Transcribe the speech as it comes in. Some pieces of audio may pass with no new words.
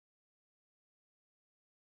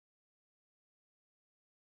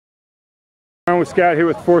with Scout here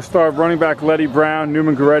with 4-star running back Leddie Brown,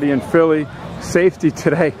 Newman Goretti, and Philly. Safety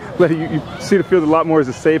today. Leddie, you see the field a lot more as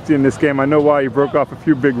a safety in this game. I know why you broke off a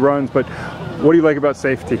few big runs, but what do you like about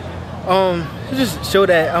safety? It just show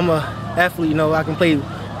that I'm a athlete. You know, I can play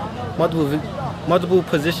multiple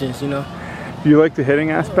positions. You know. Do you like the hitting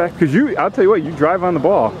aspect? Because I'll tell you what, you drive on the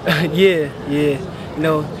ball. yeah. You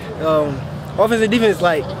know, offense and defense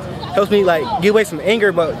helps me get away from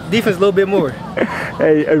anger, but defense a little bit more.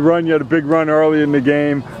 Hey, a run, you had a big run early in the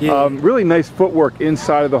game. Yeah. Really nice footwork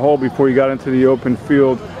inside of the hole before you got into the open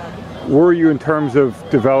field. Where are you in terms of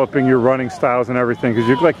developing your running styles and everything? Because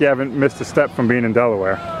you look like you haven't missed a step from being in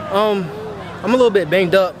Delaware. I'm a little bit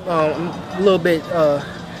banged up. I'm a little bit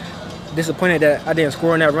disappointed that I didn't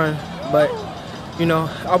score on that run, but you know,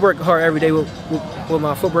 I work hard every day with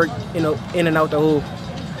my footwork, you know, in and out the hole.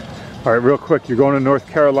 All right, real quick, you're going to North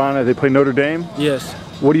Carolina. They play Notre Dame? Yes.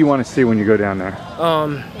 What do you want to see when you go down there?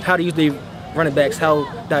 How to use the running backs, how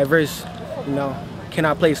diverse, you know, can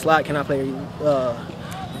I play slot, can I play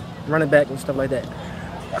running back and stuff like that.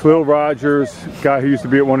 Khalil Rogers, guy who used to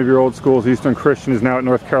be at one of your old schools, Eastern Christian, is now at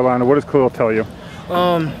North Carolina. What does Khalil tell you?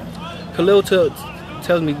 Khalil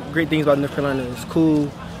tells me great things about North Carolina. It's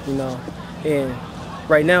cool, you know, and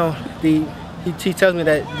right now he tells me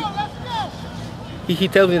that he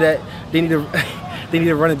tells me that they need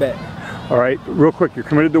a running back. All right, real quick, you're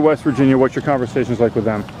committed to West Virginia. What's your conversations like with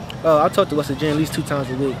them? I talk to West Virginia at least 2 times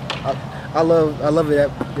a week. I love it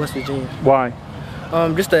at West Virginia. Why?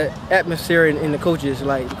 Just the atmosphere and the coaches.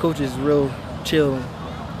 The coaches real chill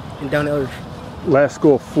and down to earth. Last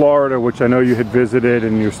school, Florida, which I know you had visited,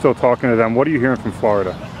 and you're still talking to them. What are you hearing from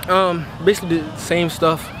Florida? Basically the same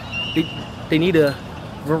stuff. They need a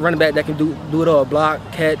running back that can do it all: block,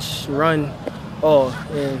 catch, run, all.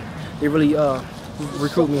 And they really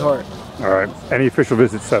recruit me hard. All right. Any official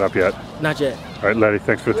visits set up yet? Not yet. All right, Leddie,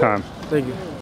 thanks for the time. Thank you.